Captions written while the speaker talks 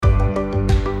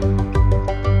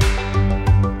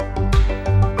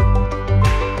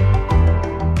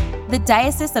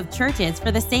Diocese of Churches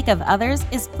for the Sake of Others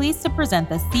is pleased to present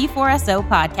the C4SO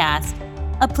podcast,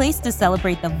 a place to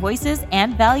celebrate the voices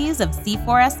and values of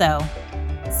C4SO.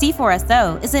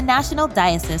 C4SO is a national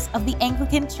diocese of the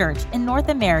Anglican Church in North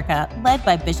America led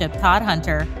by Bishop Todd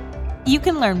Hunter. You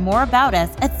can learn more about us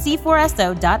at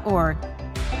c4so.org.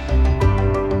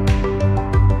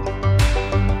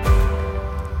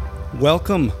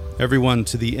 Welcome, everyone,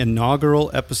 to the inaugural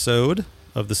episode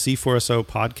of the C4SO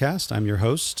podcast. I'm your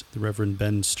host, the Reverend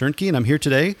Ben Sternke, and I'm here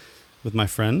today with my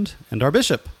friend and our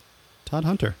bishop, Todd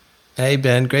Hunter. Hey,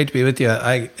 Ben, great to be with you.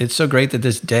 It's so great that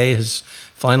this day has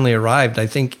finally arrived. I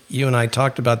think you and I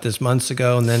talked about this months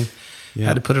ago and then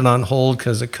had to put it on hold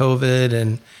because of COVID,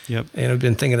 and I've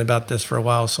been thinking about this for a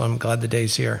while, so I'm glad the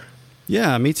day's here.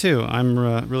 Yeah, me too.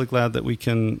 I'm really glad that we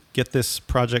can get this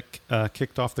project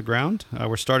kicked off the ground.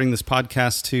 We're starting this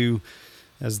podcast to,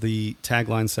 as the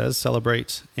tagline says,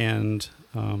 celebrate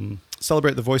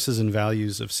the voices and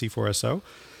values of C4SO.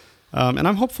 And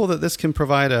I'm hopeful that this can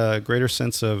provide a greater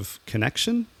sense of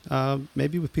connection,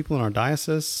 maybe with people in our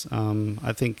diocese.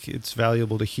 I think it's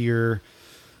valuable to hear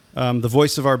the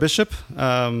voice of our bishop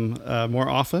more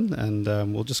often, and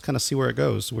we'll just kind of see where it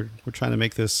goes. We're trying to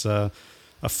make this a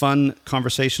fun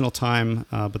conversational time,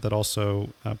 but that also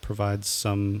provides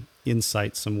some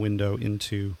insight, some window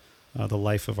into the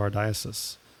life of our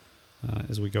diocese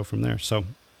as we go from there. So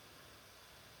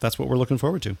that's what we're looking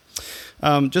forward to.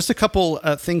 Just a couple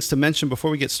things to mention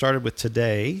before we get started with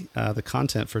today, the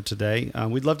content for today.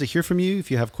 We'd love to hear from you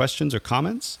if you have questions or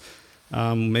comments.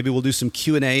 Maybe we'll do some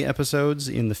Q&A episodes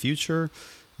in the future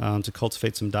to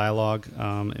cultivate some dialogue.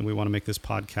 And we want to make this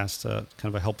podcast kind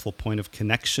of a helpful point of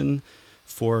connection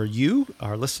for you,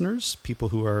 our listeners, people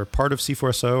who are part of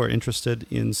C4SO or interested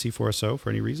in C4SO for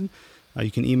any reason. You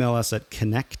can email us at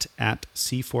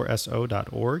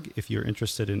connect@c4so.org if you're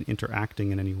interested in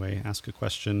interacting in any way, ask a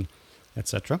question,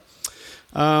 etc.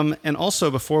 And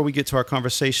also, before we get to our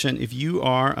conversation, if you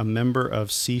are a member of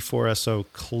C4SO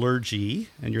clergy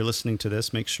and you're listening to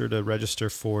this, make sure to register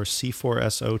for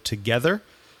C4SO Together,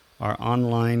 our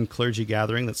online clergy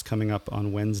gathering that's coming up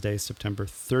on Wednesday, September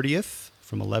 30th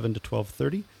from 11 to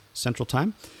 12:30 Central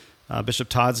Time. Bishop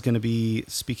Todd's going to be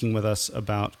speaking with us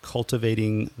about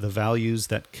cultivating the values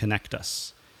that connect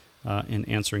us and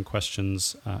answering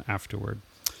questions afterward.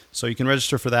 So you can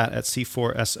register for that at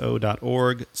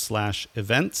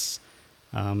c4so.org/events.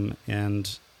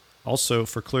 And also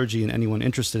for clergy and anyone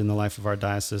interested in the life of our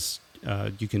diocese,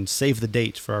 you can save the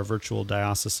date for our virtual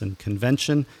diocesan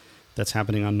convention that's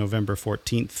happening on November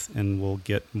 14th, and we'll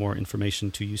get more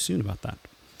information to you soon about that.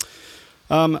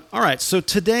 All right, so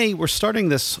today we're starting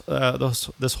this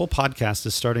whole podcast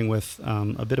is starting with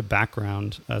a bit of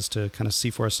background as to kind of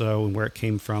C4SO and where it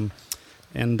came from.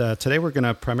 And today we're going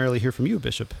to primarily hear from you,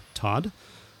 Bishop Todd.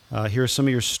 Hear some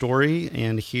of your story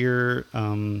and hear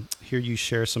you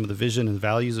share some of the vision and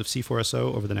values of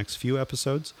C4SO over the next few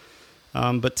episodes.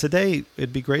 But today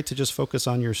it'd be great to just focus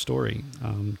on your story.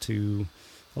 To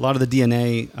a lot of the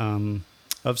DNA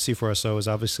of C4SO is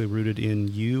obviously rooted in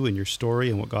you and your story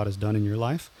and what God has done in your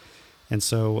life. And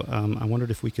so I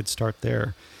wondered if we could start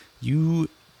there. You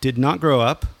did not grow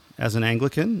up as an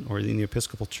Anglican or in the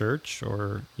Episcopal Church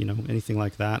or, anything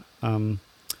like that.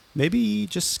 Maybe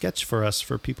just sketch for us,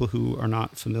 for people who are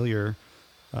not familiar,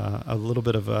 a little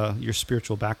bit of your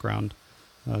spiritual background.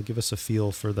 Give us a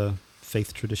feel for the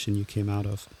faith tradition you came out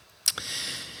of.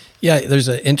 Yeah, there's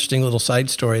an interesting little side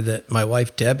story that my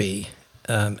wife, Debbie,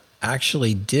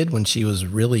 actually did when she was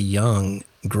really young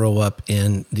grow up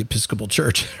in the Episcopal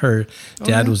Church. Her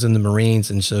dad was in the Marines,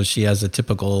 and so she has a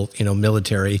typical,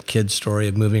 military kid story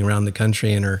of moving around the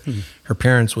country, and her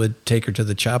parents would take her to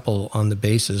the chapel on the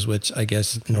bases, which I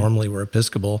guess normally were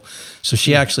Episcopal. So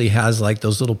she actually has like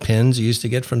those little pins you used to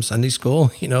get from Sunday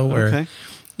school, where,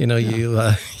 you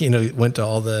went to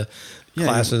all the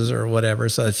classes or whatever.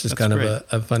 So it's just kind of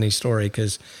a funny story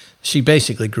because she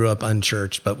basically grew up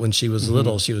unchurched, but when she was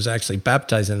little, she was actually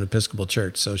baptized in an Episcopal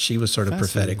church. So she was sort of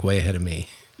prophetic, way ahead of me.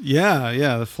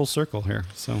 Yeah, the full circle here.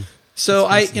 So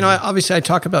I obviously I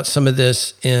talk about some of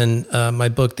this in my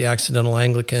book, The Accidental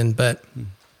Anglican, but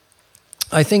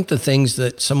I think the things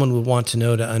that someone would want to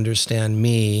know to understand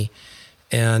me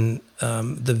and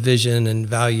the vision and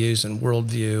values and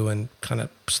worldview and kind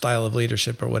of style of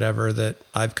leadership or whatever that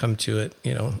I've come to at,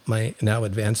 my now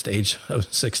advanced age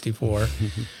of 64,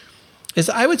 is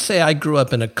I would say I grew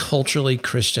up in a culturally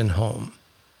Christian home.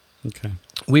 Okay.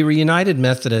 We were United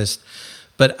Methodist,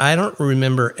 but I don't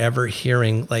remember ever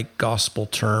hearing like gospel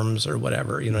terms or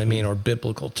whatever, or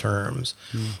biblical terms.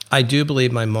 I do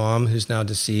believe my mom, who's now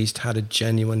deceased, had a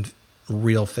genuine,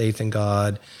 real faith in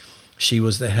God. She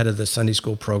was the head of the Sunday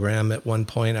school program at one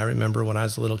point. I remember when I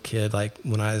was a little kid, like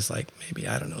when I was like maybe,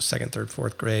 I don't know, second, third,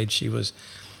 fourth grade, she was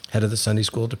head of the Sunday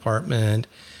school department.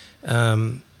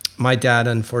 My dad,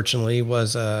 unfortunately,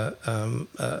 was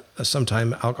a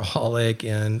sometime alcoholic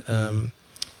and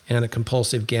a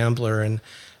compulsive gambler. And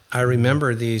I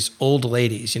remember these old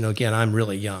ladies, again, I'm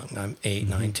really young. I'm 8,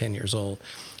 9, 10 years old.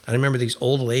 I remember these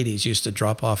old ladies used to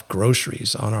drop off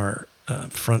groceries on our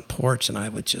front porch, and I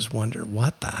would just wonder,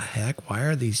 what the heck? Why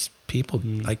are these people,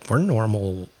 like, we're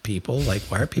normal people. Like,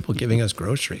 why are people giving us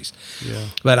groceries? Yeah.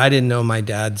 But I didn't know my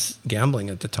dad's gambling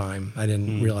at the time. I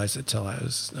didn't realize it till I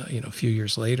was, a few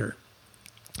years later.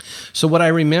 So what I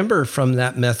remember from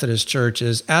that Methodist church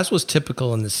is, as was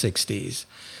typical in the 60s,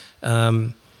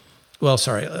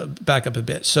 back up a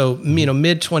bit. So,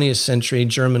 mid 20th century,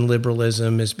 German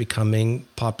liberalism is becoming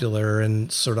popular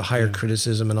and sort of higher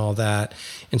criticism and all that.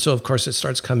 And so, of course, it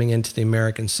starts coming into the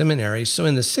American seminaries. So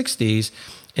in the 60s,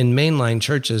 in mainline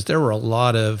churches, there were a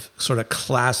lot of sort of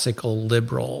classical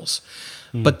liberals,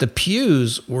 but the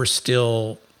pews were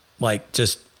still like,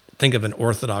 just think of an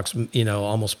Orthodox,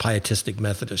 almost pietistic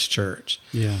Methodist church.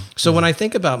 Yeah. So when I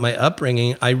think about my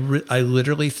upbringing, I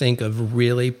literally think of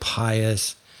really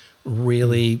pious,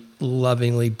 really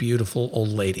lovingly beautiful old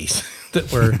ladies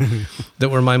that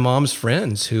were my mom's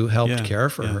friends who helped care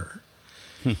for her.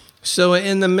 So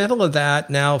in the middle of that,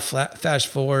 now fast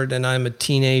forward, and I'm a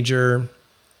teenager.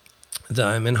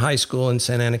 I'm in high school in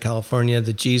Santa Ana, California.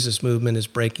 The Jesus Movement is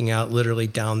breaking out literally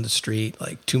down the street,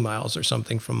 like 2 miles or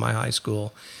something from my high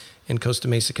school. In Costa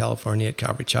Mesa, California, at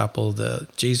Calvary Chapel, the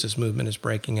Jesus Movement is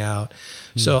breaking out.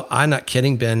 So I'm not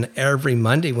kidding, Ben. Every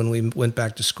Monday when we went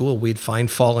back to school, we'd find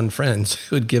fallen friends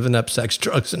who had given up sex,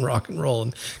 drugs, and rock and roll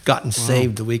and gotten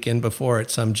saved the weekend before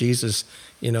at some Jesus,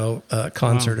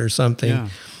 concert or something. Yeah.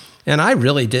 And I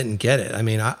really didn't get it. I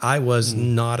mean, I was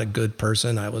not a good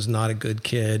person. I was not a good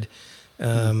kid.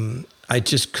 I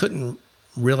just couldn't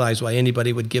realize why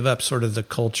anybody would give up sort of the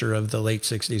culture of the late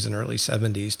 60s and early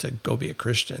 70s to go be a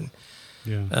Christian.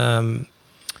 Yeah.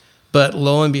 But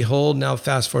lo and behold, now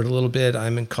fast forward a little bit,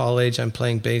 I'm in college, I'm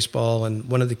playing baseball, and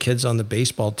one of the kids on the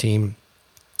baseball team,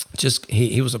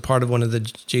 he was a part of one of the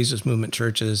Jesus Movement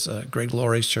churches, Greg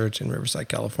Laurie's church in Riverside,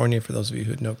 California, for those of you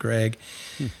who know Greg.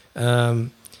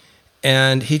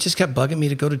 And he just kept bugging me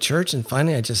to go to church, and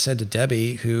finally I just said to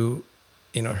Debbie, who,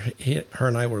 her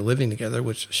and I were living together,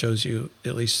 which shows you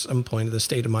at least some point of the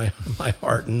state of my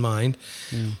heart and mind.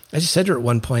 I just said to her at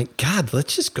one point, God,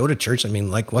 let's just go to church. I mean,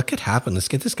 like, what could happen? Let's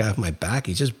get this guy off my back.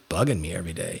 He's just bugging me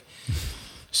every day.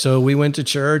 So we went to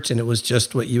church, and it was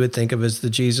just what you would think of as the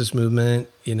Jesus Movement,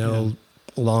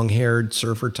 long-haired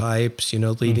surfer types,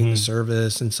 leading the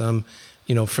service, and some,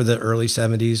 for the early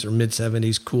 70s or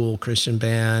mid-70s, cool Christian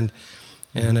band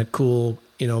and a cool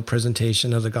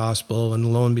presentation of the gospel.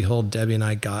 And lo and behold, Debbie and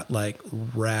I got like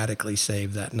radically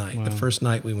saved that night. Wow. The first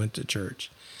night we went to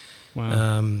church.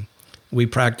 Wow. We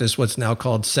practiced what's now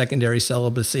called secondary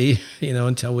celibacy,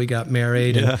 until we got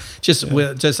married. Yeah.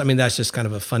 And that's just kind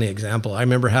of a funny example. I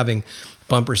remember having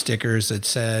bumper stickers that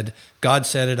said, God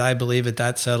said it, I believe it,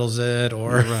 that settles it.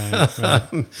 Or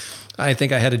right. I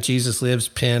think I had a Jesus Lives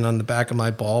pin on the back of my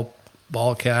ball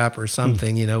cap or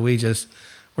something.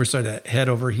 We're sort of head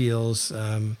over heels,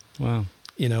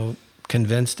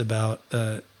 convinced about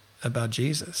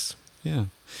Jesus. Yeah.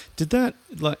 Did that,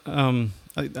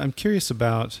 I'm curious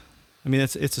about,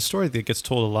 it's a story that gets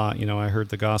told a lot. I heard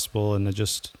the gospel and I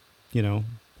just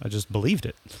believed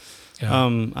it. Yeah. I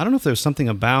don't know if there's something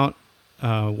about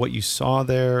what you saw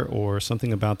there or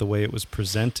something about the way it was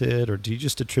presented, or do you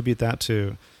just attribute that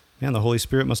to, the Holy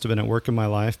Spirit must have been at work in my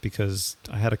life because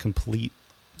I had a complete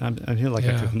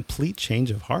change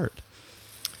of heart.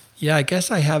 Yeah, I guess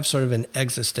I have sort of an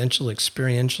existential,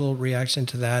 experiential reaction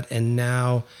to that. And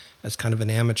now, as kind of an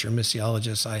amateur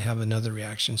missiologist, I have another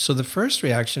reaction. So the first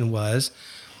reaction was,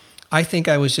 I think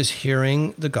I was just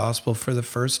hearing the gospel for the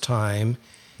first time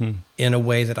in a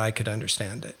way that I could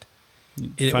understand it.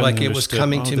 It was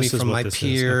coming to me from my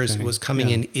peers. Okay. It was coming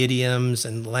in idioms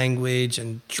and language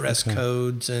and dress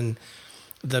codes, and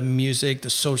the music, the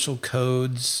social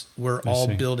codes were all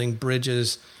building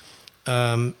bridges.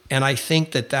 And I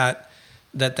think that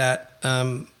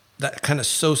kind of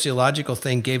sociological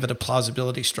thing gave it a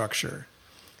plausibility structure.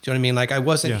 Do you know what I mean? Like, I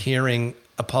wasn't hearing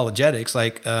apologetics.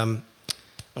 Like,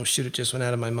 it just went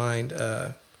out of my mind.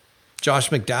 Josh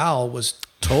McDowell was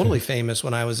totally famous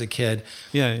when I was a kid.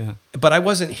 Yeah. But I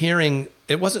wasn't hearing,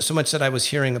 it wasn't so much that I was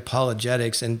hearing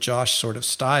apologetics in Josh sort of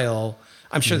style.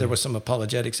 I'm sure there was some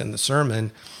apologetics in the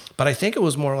sermon, but I think it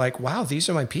was more like, wow, these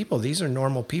are my people. These are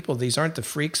normal people. These aren't the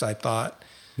freaks I thought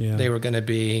they were going to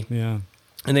be. Yeah.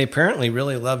 And they apparently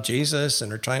really love Jesus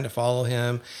and are trying to follow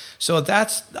him. So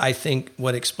that's, I think,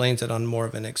 what explains it on more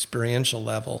of an experiential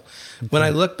level. Okay. When I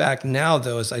look back now,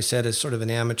 though, as I said, as sort of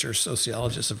an amateur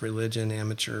sociologist of religion,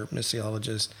 amateur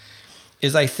missiologist,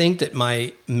 is I think that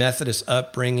my Methodist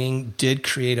upbringing did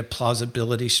create a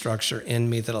plausibility structure in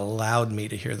me that allowed me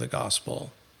to hear the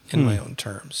gospel in my own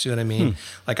terms. See what I mean?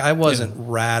 Like I wasn't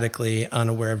radically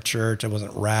unaware of church. I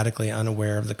wasn't radically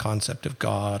unaware of the concept of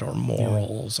God or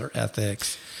morals or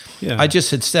ethics. Yeah. I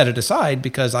just had set it aside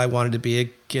because I wanted to be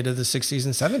a kid of the 60s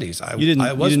and 70s. You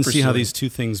didn't see how these two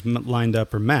things lined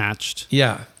up or matched.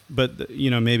 Yeah. But,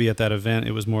 maybe at that event,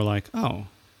 it was more like, oh,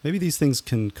 maybe these things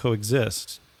can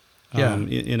coexist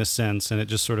in a sense. And it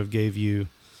just sort of gave you,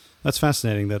 that's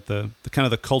fascinating that the kind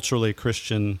of the culturally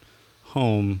Christian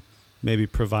home maybe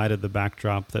provided the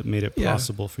backdrop that made it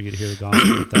possible for you to hear the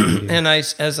gospel at that meeting. And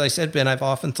as I said, Ben, I've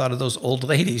often thought of those old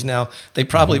ladies. Now, they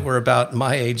probably were about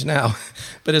my age now,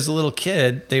 but as a little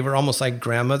kid, they were almost like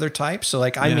grandmother types. So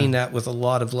I mean that with a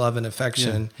lot of love and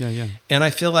affection. Yeah. And I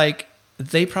feel like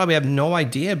they probably have no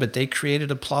idea, but they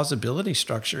created a plausibility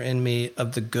structure in me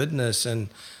of the goodness and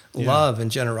love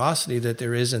and generosity that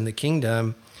there is in the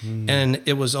kingdom. And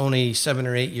it was only 7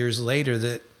 or 8 years later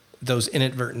that those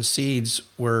inadvertent seeds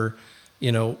were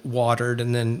watered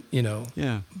and then,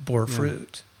 bore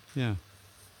fruit.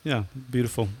 Yeah.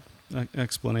 Beautiful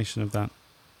explanation of that.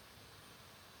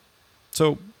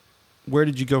 So where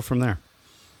did you go from there?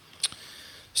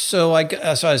 So I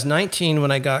was 19 when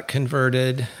I got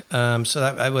converted. So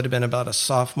that I would have been about a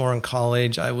sophomore in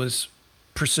college. I was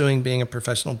pursuing being a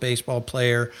professional baseball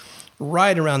player.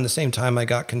 Right around the same time I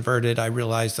got converted, I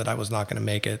realized that I was not going to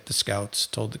make it. The scouts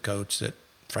told the coach that,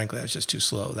 frankly, I was just too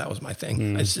slow. That was my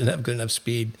thing. I just didn't have good enough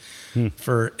speed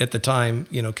for, at the time,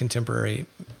 contemporary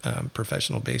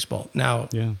professional baseball. Now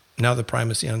the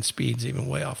primacy on speed's even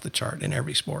way off the chart in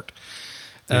every sport.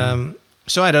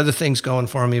 So I had other things going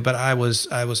for me, but I was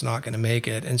not going to make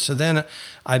it. And so then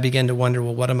I began to wonder,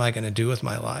 well, what am I going to do with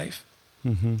my life?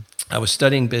 I was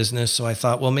studying business, so I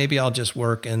thought, well, maybe I'll just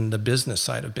work in the business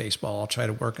side of baseball. I'll try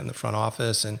to work in the front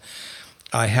office. And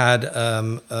I had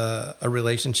a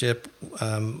relationship,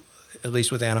 at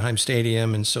least with Anaheim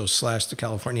Stadium, and so / the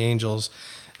California Angels,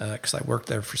 because I worked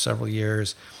there for several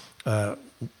years.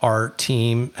 Our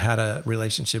team had a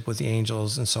relationship with the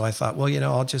Angels, and so I thought, well,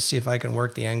 I'll just see if I can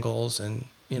work the angles and,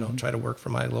 try to work for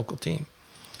my local team.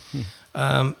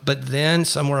 But then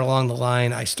somewhere along the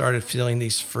line, I started feeling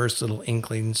these first little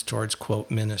inklings towards,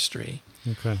 quote, ministry.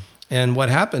 Okay. And what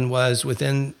happened was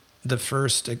within the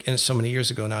first, and so many years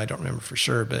ago now, I don't remember for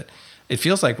sure, but it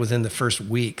feels like within the first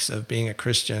weeks of being a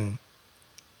Christian,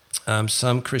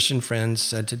 some Christian friends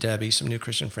said to Debbie, some new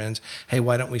Christian friends, hey,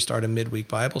 why don't we start a midweek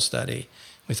Bible study?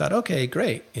 We thought, okay,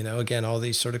 great. Again, all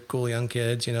these sort of cool young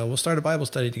kids, we'll start a Bible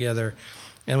study together.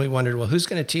 And we wondered, well, who's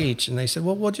going to teach? And they said,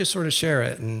 well, we'll just sort of share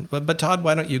it. But Todd,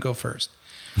 why don't you go first?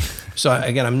 So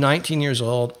again, I'm 19 years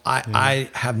old. I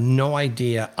have no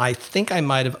idea. I think I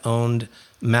might have owned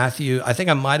Matthew. I think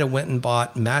I might have went and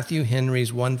bought Matthew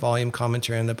Henry's 1-volume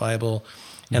commentary on the Bible.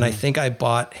 And I think I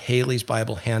bought Haley's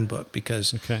Bible Handbook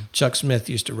because Chuck Smith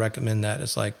used to recommend that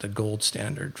as like the gold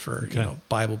standard for,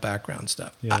 Bible background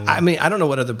stuff. I mean, I don't know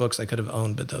what other books I could have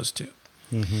owned, but those two.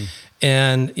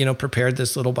 And, prepared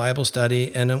this little Bible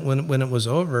study. And when it was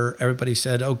over, everybody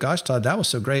said, oh gosh, Todd, that was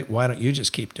so great. Why don't you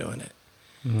just keep doing it?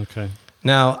 Okay.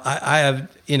 Now I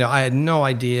had no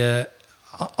idea,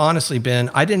 honestly, Ben,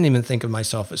 I didn't even think of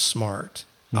myself as smart.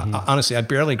 Honestly, I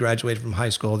barely graduated from high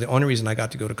school. The only reason I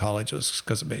got to go to college was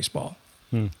because of baseball.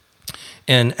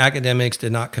 And academics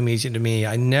did not come easy to me.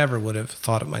 I never would have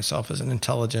thought of myself as an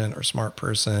intelligent or smart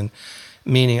person,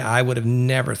 meaning I would have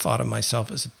never thought of myself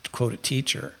as, quote, a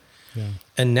teacher.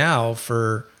 And now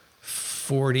for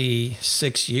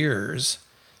 46 years,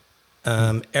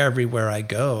 everywhere I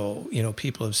go,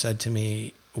 people have said to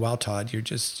me, wow, Todd, you're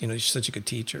just, you're such a good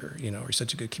teacher, or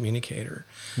such a good communicator.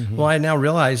 Well, I now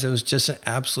realize it was just an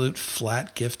absolute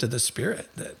flat gift of the Spirit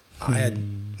that I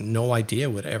had no idea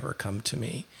would ever come to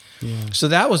me. So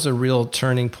that was a real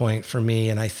turning point for me,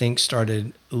 and I think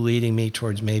started leading me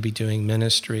towards maybe doing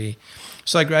ministry.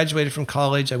 So I graduated from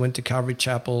college. I went to Calvary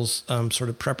Chapel's sort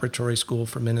of preparatory school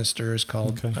for ministers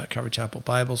called Calvary Chapel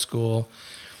Bible School.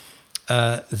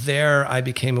 There I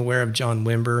became aware of John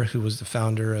Wimber, who was the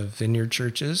founder of Vineyard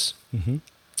Churches.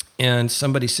 And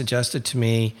somebody suggested to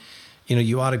me,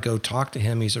 you ought to go talk to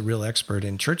him. He's a real expert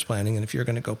in church planting, and if you're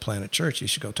going to go plant a church, you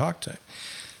should go talk to him.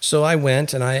 So I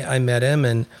went and I met him,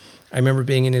 and I remember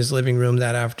being in his living room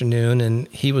that afternoon, and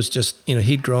he was just,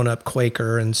 he'd grown up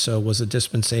Quaker and so was a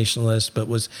dispensationalist, but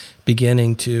was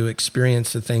beginning to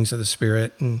experience the things of the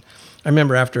Spirit. And I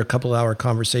remember after a couple-hour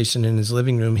conversation in his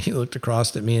living room, he looked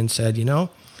across at me and said,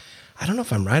 I don't know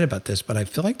if I'm right about this, but I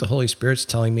feel like the Holy Spirit's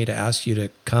telling me to ask you to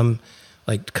come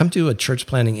do a church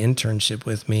planting internship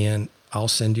with me, and I'll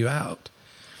send you out.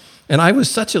 And I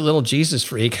was such a little Jesus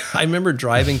freak. I remember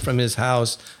driving from his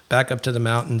house back up to the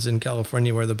mountains in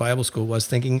California where the Bible school was,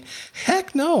 thinking,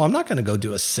 heck no, I'm not going to go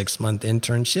do a 6-month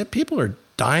internship. People are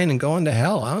dying and going to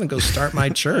hell. I want to go start my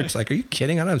church. Like, are you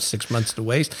kidding? I don't have 6 months to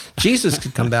waste. Jesus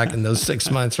could come back in those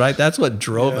 6 months, right? That's what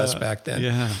drove us back then.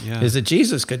 Is that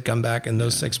Jesus could come back in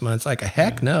those 6 months. Like,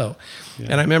 heck no.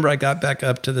 And I remember I got back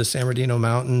up to the San Bernardino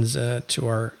Mountains to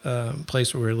our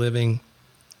place where we were living.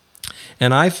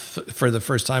 And I, for the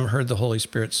first time, heard the Holy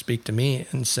Spirit speak to me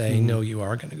and say, no, you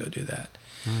are going to go do that.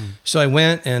 So I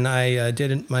went and I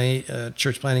did my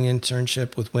church planting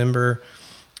internship with Wimber,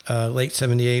 late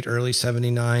 78, early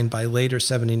 79. By later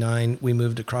 79, we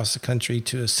moved across the country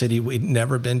to a city we'd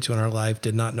never been to in our life,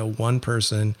 did not know one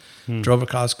person, drove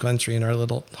across country in our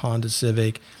little Honda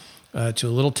Civic to a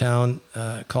little town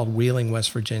called Wheeling,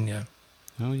 West Virginia.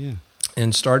 Oh, yeah.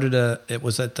 And it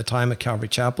was at the time a Calvary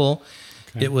Chapel.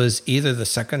 Okay. It was either the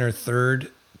second or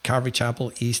third Calvary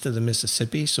Chapel east of the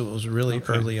Mississippi, so it was really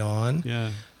early on. Yeah.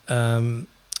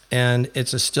 And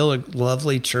it's still a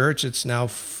lovely church. It's now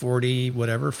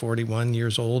 41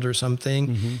 years old or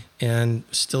something, and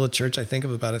still a church, I think,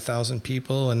 of about 1,000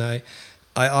 people. And I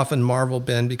often marvel,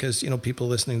 Ben, because people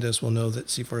listening to this will know that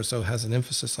C4SO has an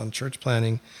emphasis on church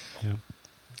planting. Yeah.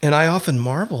 And I often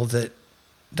marvel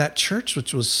that church,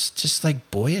 which was just like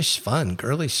boyish fun,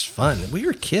 girlish fun. We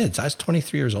were kids. I was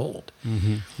 23 years old.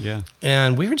 Yeah.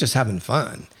 And we were just having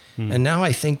fun. And now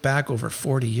I think back over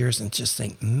 40 years and just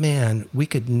think, man, we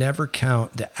could never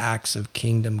count the acts of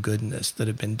kingdom goodness that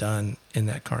have been done in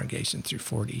that congregation through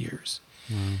 40 years.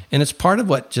 And it's part of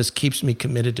what just keeps me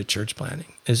committed to church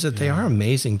planting, is that they are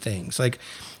amazing things. Like,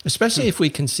 especially if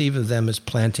we conceive of them as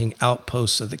planting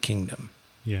outposts of the kingdom.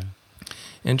 Yeah.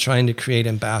 And trying to create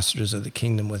ambassadors of the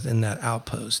kingdom within that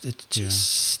outpost. It's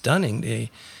just stunning, the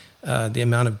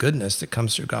amount of goodness that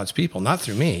comes through God's people, not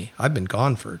through me. I've been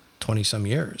gone for 20-some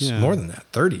years, more than that,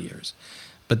 30 years.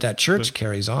 But that church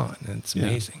carries on, and it's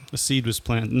amazing. A seed was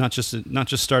planted, not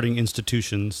just starting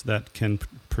institutions that can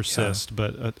persist,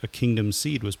 but a kingdom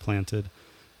seed was planted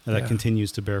that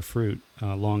continues to bear fruit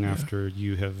long after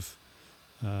you have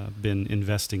been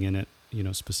investing in it,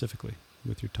 specifically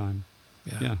with your time.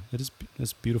 Yeah, it's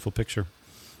a beautiful picture.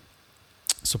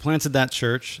 So planted that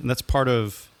church, and that's part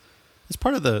of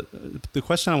the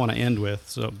question I want to end with.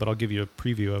 So, but I'll give you a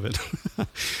preview of it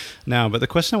now. But the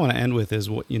question I want to end with is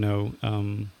what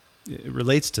it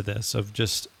relates to this of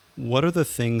just what are the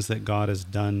things that God has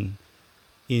done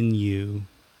in you,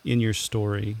 in your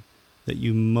story, that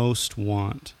you most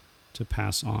want to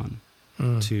pass on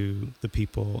to the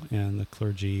people and the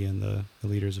clergy and the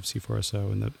leaders of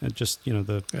C4SO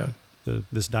and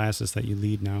this diocese that you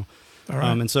lead now. All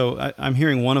right. And so I'm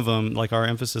hearing one of them, like our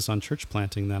emphasis on church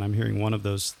planting. Then I'm hearing one of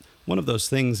those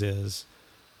things is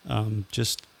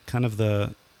just kind of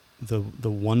the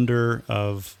wonder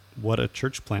of what a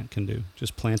church plant can do.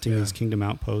 Just planting these kingdom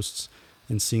outposts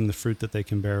and seeing the fruit that they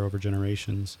can bear over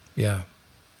generations. Yeah.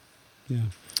 Yeah.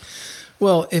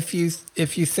 Well, if you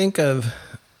think of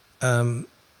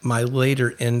my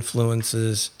later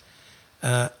influences.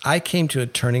 I came to a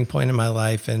turning point in my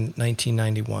life in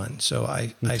 1991. So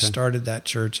I started that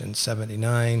church in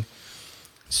 79.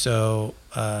 So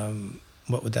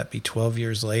what would that be, 12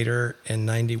 years later in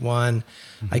 91?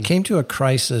 I came to a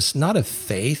crisis, not of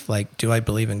faith, like do I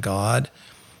believe in God,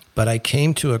 but I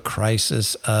came to a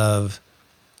crisis of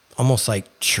almost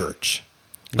like church.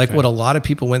 Like what a lot of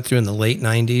people went through in the late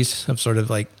 90s of sort of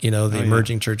like, the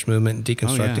emerging church movement and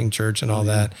deconstructing church and all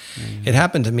that. It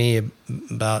happened to me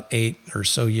about 8 or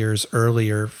so years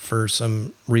earlier for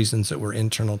some reasons that were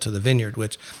internal to the Vineyard,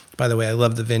 which, by the way, I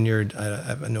love the Vineyard. I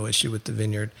have no issue with the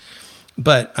Vineyard.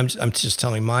 But I'm just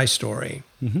telling my story.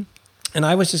 And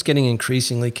I was just getting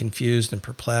increasingly confused and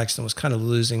perplexed and was kind of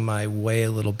losing my way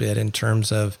a little bit in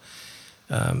terms of,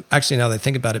 actually, now that I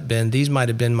think about it, Ben, these might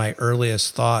have been my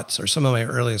earliest thoughts or some of my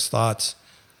earliest thoughts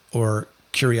or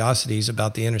curiosities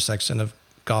about the intersection of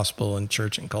gospel and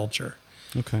church and culture.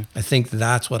 Okay. I think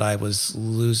that's what I was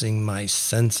losing my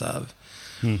sense of.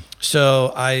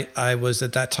 So I was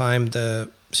at that time the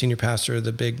senior pastor of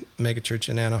the big megachurch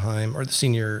in Anaheim, or the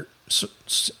senior,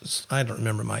 I don't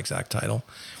remember my exact title,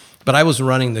 but I was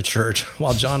running the church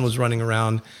while John was running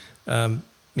around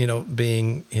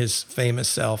being his famous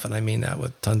self, and I mean that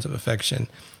with tons of affection.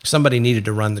 Somebody needed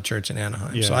to run the church in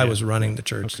Anaheim. So I was running the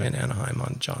church in Anaheim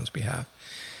on John's behalf.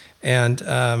 And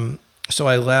so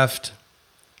I left,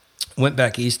 went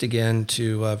back east again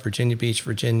to Virginia Beach,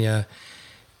 Virginia,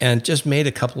 and just made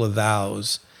a couple of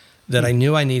vows that I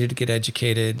knew I needed to get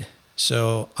educated.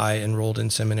 So I enrolled in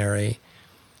seminary.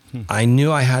 I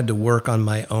knew I had to work on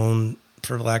my own,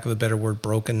 for lack of a better word,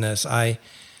 brokenness. I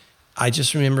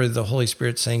just remember the Holy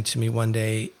Spirit saying to me one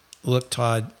day, look,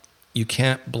 Todd, you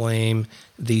can't blame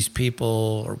these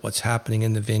people or what's happening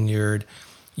in the vineyard.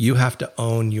 You have to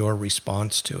own your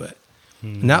response to it.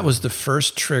 And that was the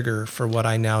first trigger for what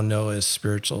I now know as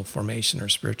spiritual formation or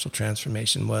spiritual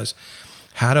transformation was,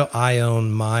 how do I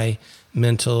own my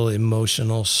mental,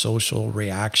 emotional, social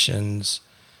reactions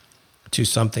to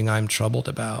something I'm troubled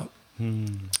about?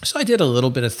 So I did a little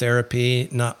bit of therapy,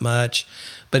 not much.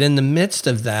 But in the midst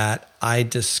of that, I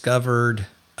discovered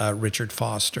Richard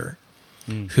Foster,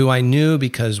 who I knew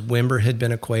because Wimber had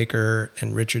been a Quaker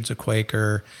and Richard's a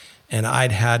Quaker. And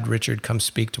I'd had Richard come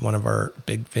speak to one of our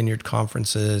big vineyard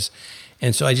conferences.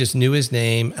 And so I just knew his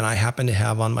name, and I happened to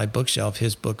have on my bookshelf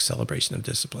his book, Celebration of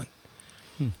Discipline.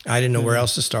 I didn't know where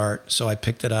else to start, so I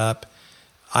picked it up.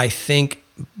 I think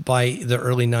by the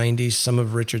early 90s, some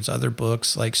of Richard's other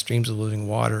books, like Streams of Living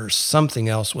Water, or something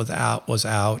else was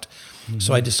out.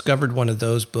 So I discovered one of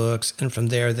those books, and from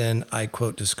there then I,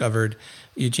 quote, discovered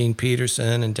Eugene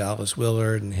Peterson and Dallas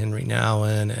Willard and Henry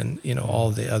Nouwen and, all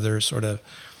the other sort of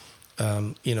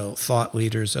thought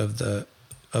leaders of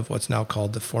what's now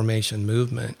called the Formation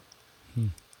Movement.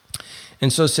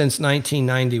 And so since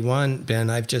 1991, Ben,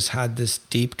 I've just had this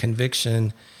deep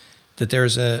conviction that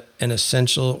there's an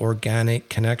essential organic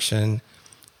connection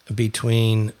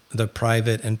between the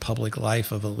private and public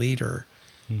life of a leader.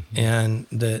 And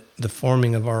that the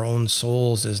forming of our own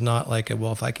souls is not like,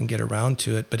 if I can get around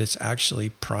to it, but it's actually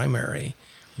primary.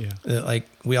 Like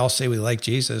we all say we like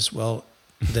Jesus. Well,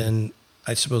 then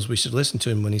I suppose we should listen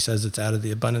to him when he says it's out of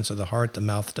the abundance of the heart, the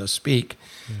mouth does speak,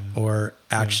 or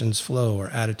actions flow, or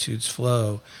attitudes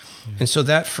flow. And so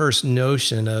that first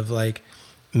notion of like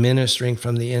ministering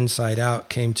from the inside out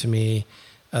came to me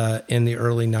in the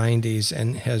early 90s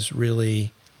and has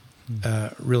really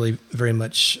very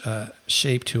much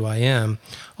shaped who I am.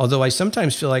 Although I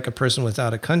sometimes feel like a person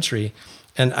without a country.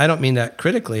 And I don't mean that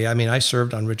critically. I mean, I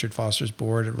served on Richard Foster's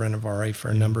board at Renovari for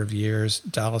a number of years.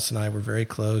 Dallas and I were very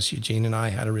close. Eugene and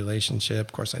I had a relationship.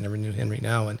 Of course, I never knew Henry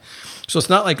Nouwen. So it's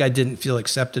not like I didn't feel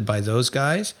accepted by those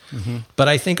guys. But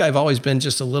I think I've always been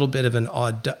just a little bit of an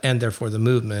odd, and therefore the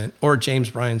movement, or James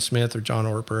Bryan Smith or John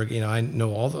Ortberg. I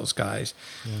know all those guys.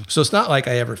 So it's not like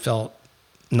I ever felt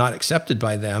not accepted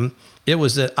by them. It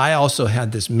was that I also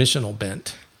had this missional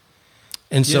bent.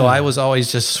 And so I was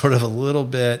always just sort of a little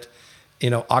bit,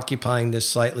 occupying this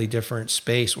slightly different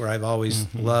space where I've always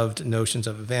loved notions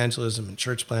of evangelism and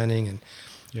church planning and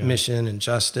mission and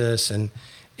justice. And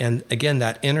again,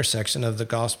 that intersection of the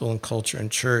gospel and culture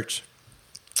and church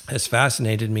has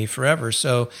fascinated me forever.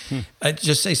 So I'd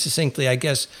just say succinctly, I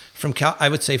guess, I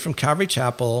would say from Calvary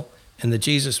Chapel and the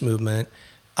Jesus movement,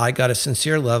 I got a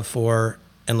sincere love for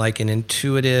and like an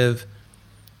intuitive,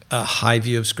 high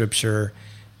view of Scripture,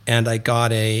 and I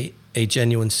got a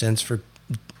genuine sense for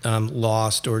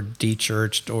lost or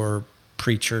de-churched or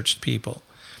pre-churched people.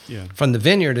 From the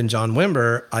Vineyard and John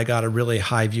Wimber, I got a really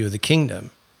high view of the kingdom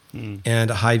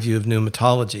and a high view of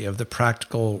pneumatology, of the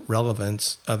practical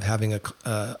relevance of having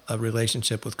a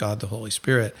relationship with God the Holy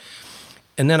Spirit.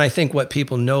 And then I think what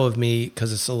people know of me,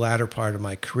 because it's the latter part of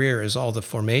my career, is all the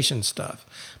formation stuff.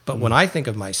 But when I think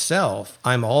of myself,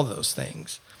 I'm all those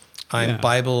things. I'm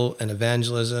Bible and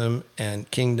evangelism and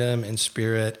kingdom and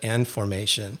spirit and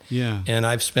formation. And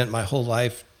I've spent my whole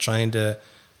life trying to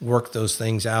work those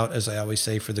things out, as I always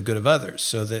say, for the good of others,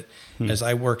 so that as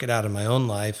I work it out in my own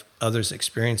life, others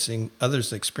experience me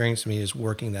as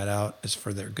working that out as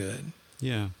for their good.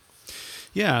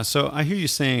 So I hear you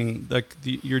saying like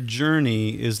your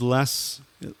journey is less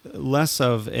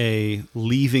of a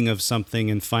leaving of something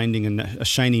and finding a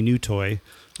shiny new toy.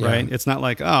 Right? It's not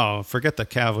like, forget the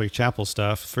Calvary Chapel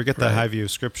stuff. Forget the high view of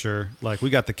Scripture. Like,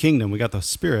 we got the kingdom. We got the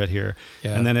Spirit here.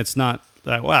 And then it's not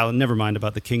like, never mind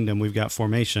about the kingdom. We've got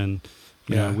formation.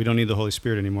 You know, we don't need the Holy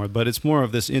Spirit anymore. But it's more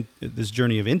of this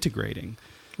journey of integrating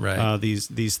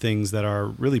these things that are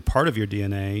really part of your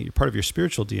DNA, part of your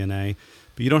spiritual DNA.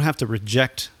 But you don't have to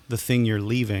reject the thing you're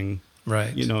leaving,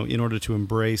 in order to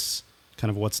embrace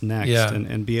kind of what's next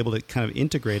and be able to kind of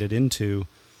integrate it into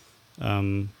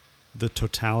the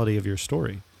totality of your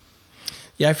story.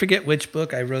 I forget which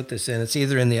book I wrote this in. It's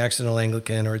either in the Accidental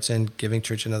Anglican or it's in Giving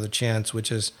Church Another Chance, which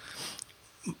is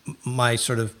my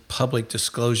sort of public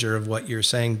disclosure of what you're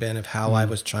saying, Ben, of how I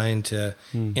was trying to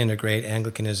integrate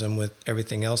Anglicanism with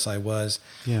everything else I was.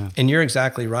 Yeah. And you're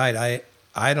exactly right.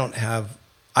 I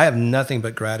have nothing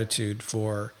but gratitude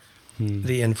for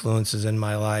the influences in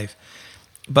my life.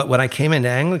 But when I came into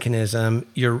Anglicanism,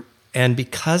 and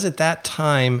because at that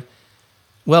time,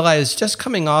 well, I was just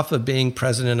coming off of being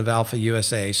president of Alpha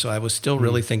USA, so I was still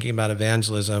really thinking about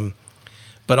evangelism,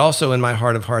 but also in my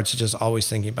heart of hearts, just always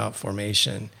thinking about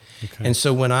formation. Okay. And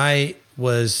so when I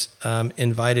was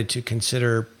invited to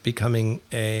consider becoming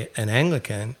an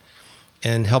Anglican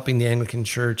and helping the Anglican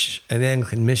Church and the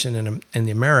Anglican Mission in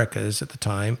the Americas at the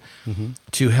time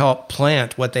to help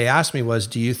plant, what they asked me was,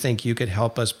 do you think you could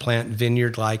help us plant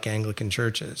vineyard-like Anglican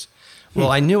churches? Well,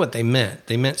 I knew what they meant.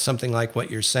 They meant something like what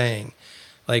you're saying.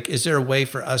 Like, is there a way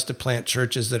for us to plant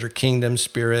churches that are kingdom,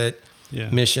 spirit,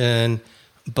 mission,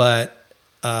 but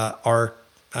are,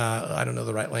 I don't know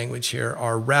the right language here,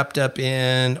 are wrapped up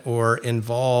in or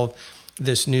involve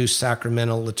this new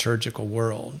sacramental liturgical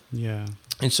world? Yeah.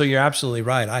 And so you're absolutely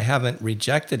right. I haven't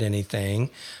rejected anything,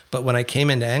 but when I came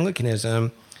into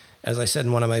Anglicanism, as I said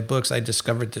in one of my books, I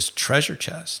discovered this treasure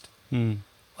chest.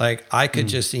 Like, I could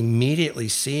just immediately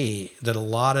see that a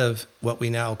lot of what we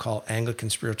now call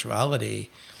Anglican spirituality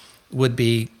would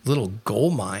be little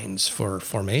gold mines for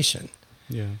formation.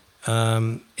 Yeah.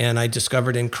 And I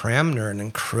discovered in Cranmer an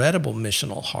incredible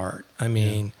missional heart. I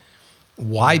mean,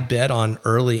 why bet on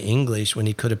early English when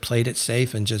he could have played it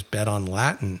safe and just bet on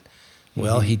Latin?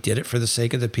 Well, he did it for the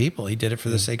sake of the people. He did it for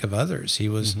the sake of others. He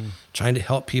was trying to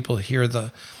help people hear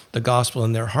the gospel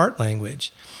in their heart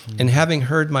language. And having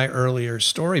heard my earlier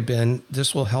story, Ben,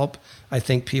 this will help, I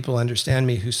think, people understand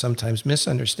me who sometimes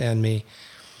misunderstand me,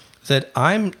 that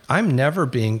I'm never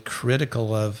being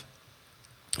critical of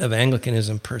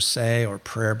Anglicanism per se or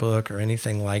prayer book or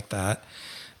anything like that.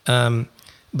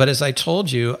 But as I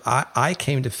told you, I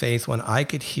came to faith when I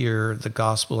could hear the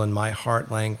gospel in my heart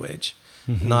language,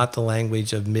 not the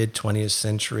language of mid-20th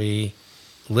century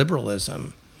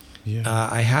liberalism. Yeah.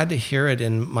 I had to hear it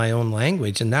in my own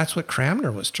language, and that's what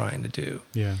Cranmer was trying to do.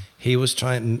 Yeah. He's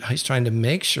trying to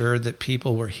make sure that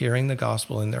people were hearing the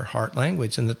gospel in their heart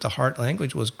language, and that the heart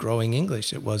language was growing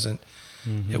English. It wasn't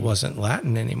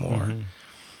Latin anymore.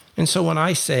 And so when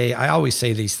I always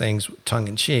say these things tongue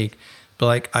in cheek, but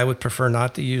like, I would prefer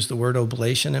not to use the word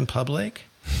oblation in public.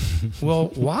 Well,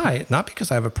 why? Not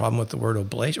because I have a problem with the word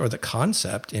oblation or the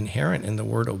concept inherent in the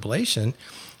word oblation.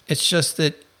 It's just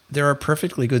that there are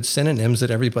perfectly good synonyms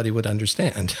that everybody would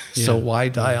understand. Yeah. So why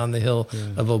die on the hill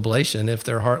of oblation if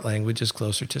their heart language is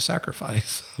closer to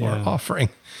sacrifice or offering?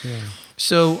 Yeah.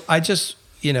 So I just,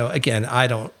 again,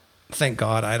 thank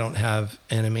God I don't have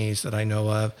enemies that I know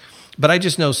of, but I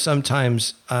just know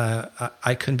sometimes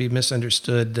I can be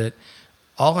misunderstood, that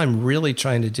all I'm really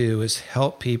trying to do is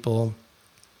help people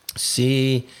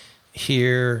see,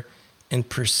 hear, and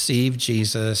perceive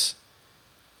Jesus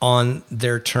on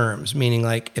their terms, meaning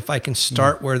like if I can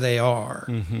start where they are.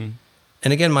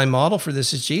 And again, my model for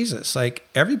this is Jesus. Like,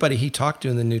 everybody he talked to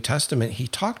in the New Testament, he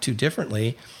talked to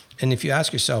differently. And if you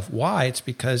ask yourself why, it's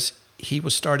because he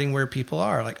was starting where people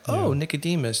are. Like,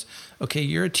 Nicodemus, okay,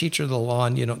 you're a teacher of the law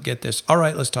and you don't get this. All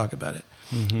right, let's talk about it.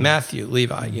 Matthew,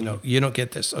 Levi, you don't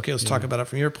get this. Okay, let's talk about it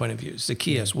from your point of view.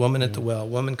 Zacchaeus, woman at the well,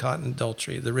 woman caught in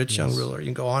adultery, the rich young ruler. You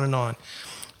can go on and on.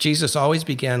 Jesus always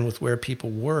began with where people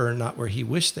were, not where he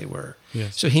wished they were.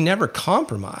 Yes. So he never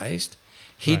compromised.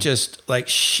 He just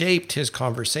shaped his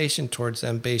conversation towards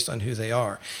them based on who they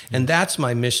are. And that's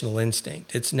my missional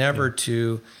instinct. It's never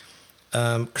to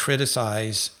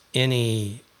criticize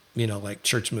any,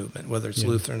 church movement, whether it's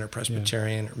Lutheran or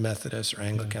Presbyterian or Methodist or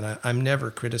Anglican. I'm never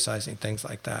criticizing things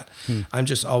like that. I'm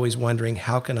just always wondering,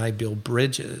 how can I build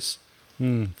bridges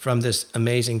from this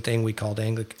amazing thing we call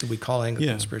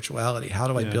Anglican spirituality? How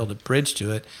do I build a bridge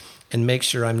to it and make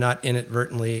sure I'm not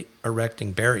inadvertently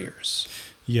erecting barriers?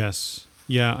 Yes.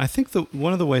 Yeah, I think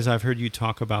one of the ways I've heard you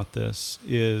talk about this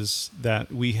is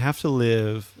that we have to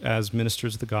live as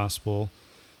ministers of the gospel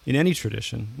in any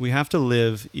tradition. We have to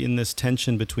live in this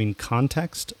tension between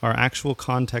context, our actual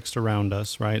context around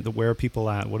us, right? Where are people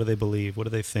at? What do they believe? What do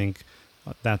they think?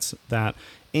 That's that.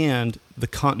 And the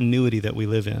continuity that we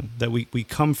live in, that we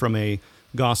come from a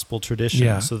gospel tradition.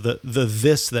 Yeah. So the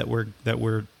this that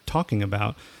we're talking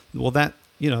about, well, that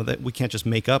we can't just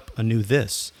make up a new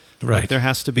this. Right. Like, there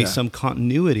has to be some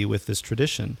continuity with this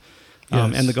tradition.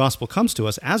 And the gospel comes to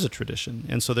us as a tradition.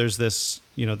 And so there's this,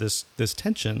 this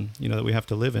tension, that we have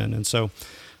to live in. And so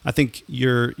I think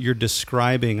you're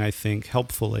describing, I think,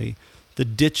 helpfully, the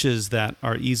ditches that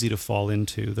are easy to fall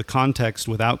into. The context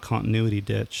without continuity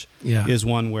ditch is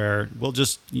one where we'll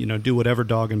just, do whatever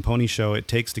dog and pony show it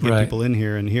takes to get people in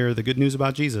here and hear the good news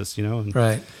about Jesus, and,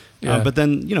 Right. Yeah. but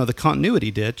then, the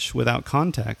continuity ditch without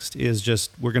context is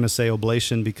just, we're going to say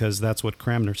oblation because that's what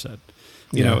Cranmer said,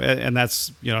 and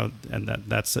that's,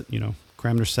 that's it,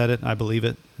 Cranmer said it, I believe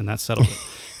it, and that settled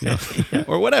it,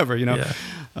 or whatever,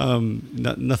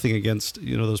 nothing against,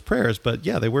 those prayers, but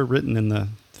they were written in the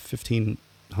 1500s,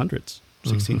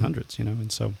 1600s, and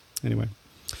so anyway,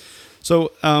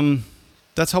 so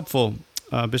that's helpful,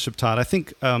 Bishop Todd. I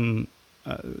think some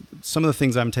of the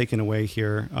things I'm taking away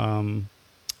here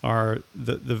are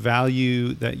the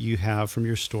value that you have from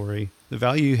your story, the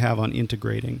value you have on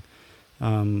integrating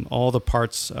all the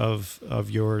parts of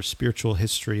your spiritual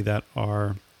history that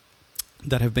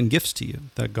have been gifts to you,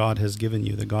 that God has given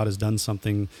you, that God has done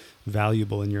something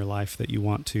valuable in your life that you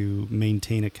want to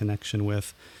maintain a connection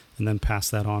with and then pass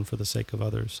that on for the sake of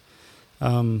others.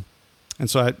 And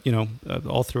so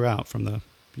all throughout, from the,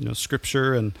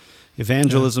 scripture and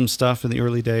evangelism stuff in the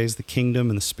early days, the kingdom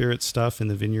and the spirit stuff in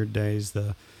the Vineyard days,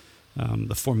 the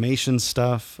formation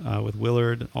stuff with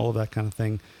Willard, all of that kind of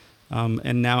thing.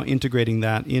 And now integrating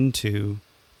that into,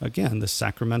 again, the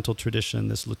sacramental tradition,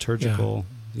 this liturgical,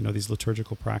 these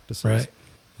liturgical practices. Right.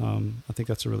 I think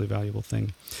that's a really valuable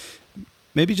thing.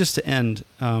 Maybe just to end,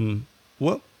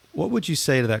 what would you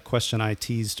say to that question I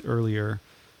teased earlier?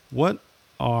 What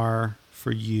are,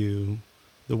 for you,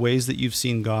 the ways that you've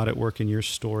seen God at work in your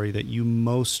story that you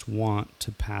most want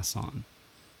to pass on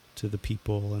to the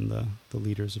people and the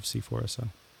leaders of C4SO?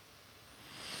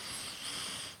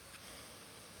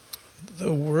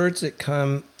 The words that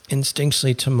come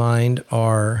instinctually to mind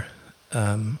are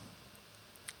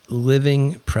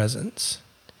living presence.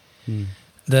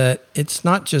 That it's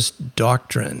not just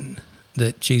doctrine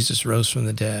that Jesus rose from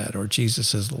the dead or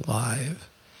Jesus is alive,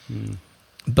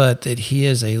 but that he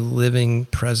is a living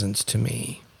presence to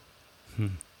me.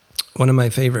 One of my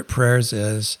favorite prayers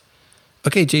is,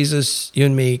 okay, Jesus, you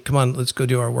and me, come on, let's go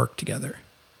do our work together.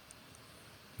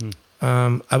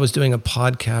 I was doing a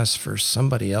podcast for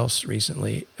somebody else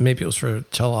recently. Maybe it was for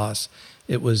Telos.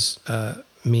 It was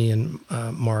me and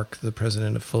Mark, the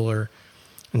president of Fuller.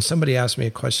 And somebody asked me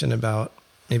a question about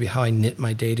maybe how I knit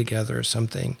my day together or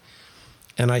something.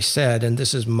 And I said, and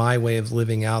this is my way of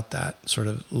living out that sort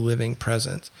of living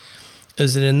presence,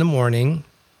 is that in the morning,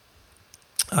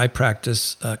 I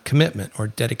practice commitment or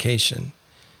dedication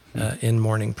in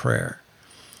morning prayer.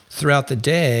 Throughout the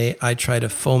day, I try to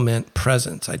foment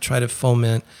presence. I try to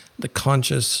foment the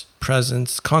conscious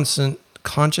presence,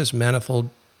 conscious manifold,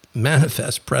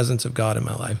 manifest presence of God in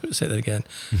my life. I'll say that again.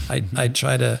 I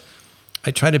try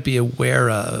to be aware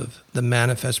of the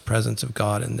manifest presence of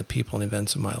God in the people and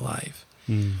events of my life.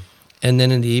 And then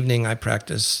in the evening, I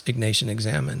practice Ignatian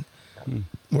Examine,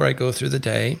 where I go through the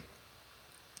day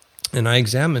and I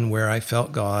examine where I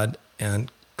felt God and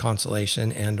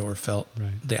consolation and or felt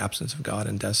the absence of God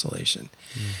and desolation.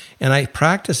 And I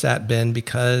practice that, Ben,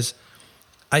 because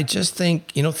I just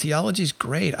think, theology is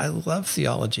great. I love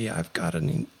theology. I've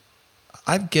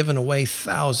given away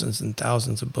thousands and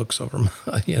thousands of books over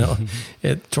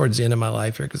my, towards the end of my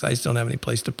life here, because I just don't have any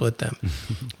place to put them.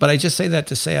 But I just say that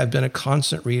to say I've been a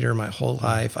constant reader my whole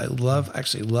life. I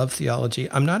actually love theology.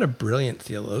 I'm not a brilliant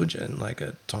theologian like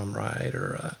a Tom Wright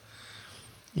or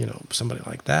somebody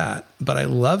like that. But I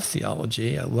love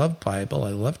theology. I love Bible.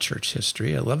 I love church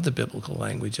history. I love the biblical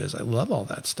languages. I love all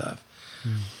that stuff.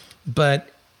 But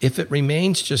if it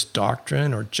remains just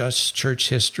doctrine or just church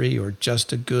history or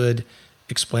just a good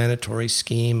explanatory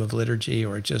scheme of liturgy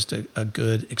or just a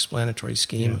good explanatory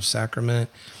scheme of sacrament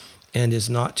and is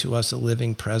not to us a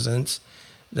living presence,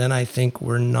 then I think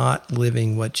we're not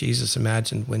living what Jesus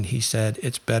imagined when he said,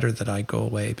 it's better that I go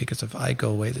away, because if I go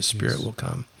away, the Spirit will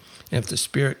come. And if the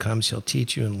Spirit comes, he'll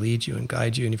teach you and lead you and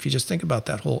guide you. And if you just think about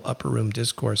that whole upper room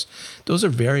discourse, those are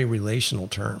very relational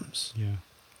terms. Yeah.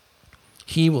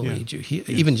 He will lead you.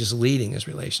 Even just leading is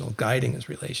relational. Guiding is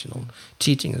relational.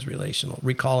 Teaching is relational.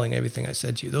 Recalling everything I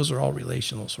said to you. Those are all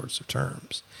relational sorts of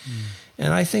terms.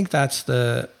 And I think that's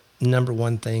the number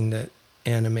one thing that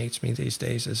animates me these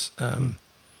days is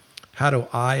how do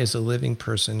I, as a living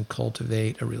person,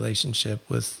 cultivate a relationship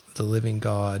with the living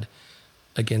God,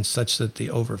 again, such that the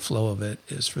overflow of it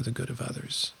is for the good of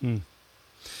others.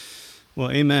 Well,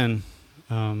 amen.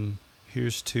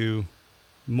 Here's to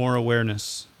more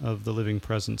awareness of the living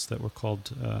presence that we're called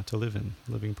to live in,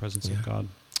 living presence of God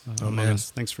among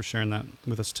us. Thanks for sharing that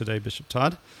with us today, Bishop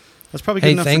Todd. That's probably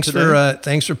good enough thanks for today.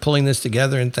 Thanks for pulling this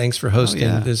together, and thanks for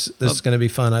hosting. This is going to be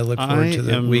fun. I look forward to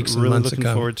the weeks and months to come. I'm really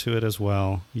looking forward to it as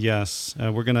well. Yes,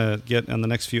 we're going to get on the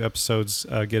next few episodes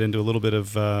get into a little bit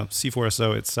of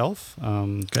C4SO itself.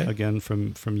 Again,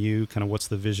 from you, kind of what's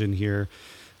the vision here?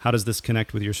 How does this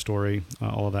connect with your story?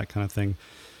 All of that kind of thing.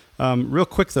 Real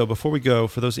quick, though, before we go,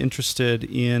 for those interested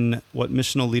in what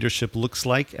missional leadership looks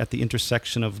like at the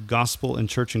intersection of gospel and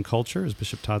church and culture, as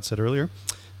Bishop Todd said earlier,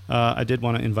 I did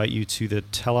want to invite you to the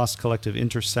Telos Collective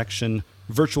Intersection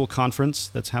virtual conference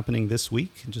that's happening this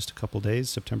week in just a couple days,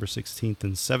 September 16th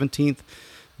and 17th.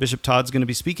 Bishop Todd's going to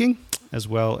be speaking, as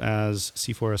well as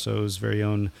C4SO's very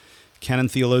own canon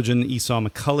theologian Esau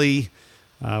McCulley,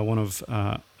 one of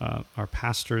our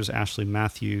pastors, Ashley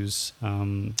Matthews,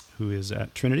 who is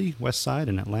at Trinity Westside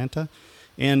in Atlanta,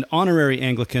 and honorary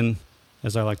Anglican,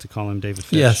 as I like to call him, David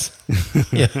Fish. Yes.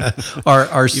 Yeah.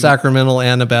 Our Sacramental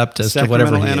Anabaptist or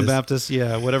whatever he is. Sacramental Anabaptist,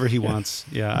 yeah, whatever he wants.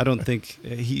 Yeah, I don't think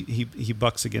he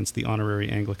bucks against the honorary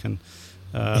Anglican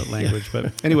language. Yeah.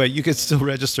 But anyway, you can still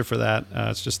register for that.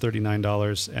 It's just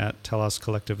 $39 at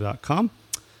teloscollective.com.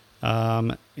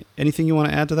 Anything you want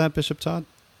to add to that, Bishop Todd?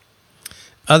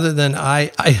 Other than I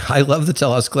love the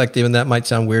Telos Collective, and that might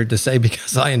sound weird to say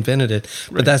because I invented it,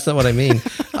 but that's not what I mean.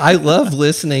 I love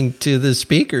listening to the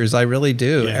speakers. I really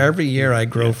do. Yeah. Every year I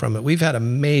grow from it. We've had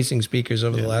amazing speakers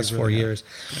over the last 4 years.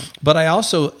 Yeah. But I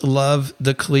also love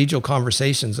the collegial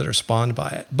conversations that are spawned by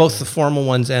it, both the formal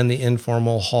ones and the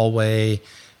informal hallway,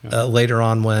 later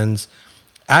on ones.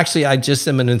 Actually, I just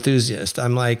am an enthusiast.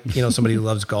 I'm like, somebody who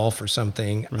loves golf or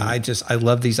something. Right. I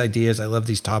love these ideas. I love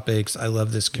these topics. I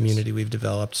love this community we've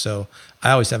developed. So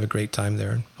I always have a great time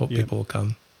there and hope people will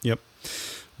come. Yep.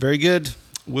 Very good.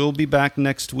 We'll be back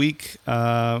next week.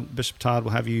 Bishop Todd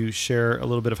will have you share a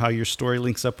little bit of how your story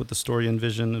links up with the story and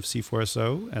vision of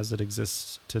C4SO as it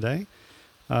exists today.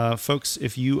 Folks,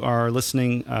 if you are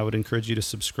listening, I would encourage you to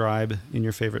subscribe in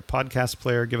your favorite podcast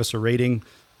player. Give us a rating,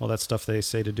 all that stuff they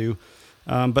say to do.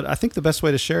 But I think the best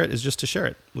way to share it is just to share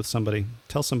it with somebody.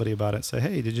 Tell somebody about it. Say,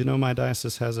 hey, did you know my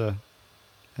diocese has a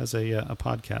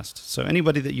podcast? So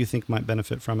anybody that you think might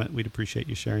benefit from it, we'd appreciate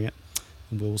you sharing it.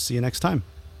 And we'll see you next time.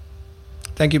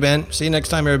 Thank you, Ben. See you next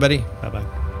time, everybody. Bye-bye.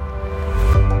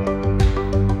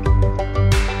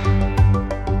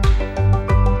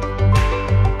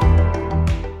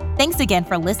 Thanks again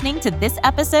for listening to this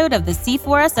episode of the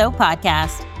C4SO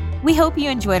podcast. We hope you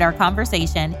enjoyed our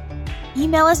conversation.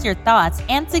 Email us your thoughts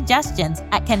and suggestions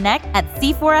at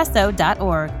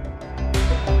connect@c4so.org.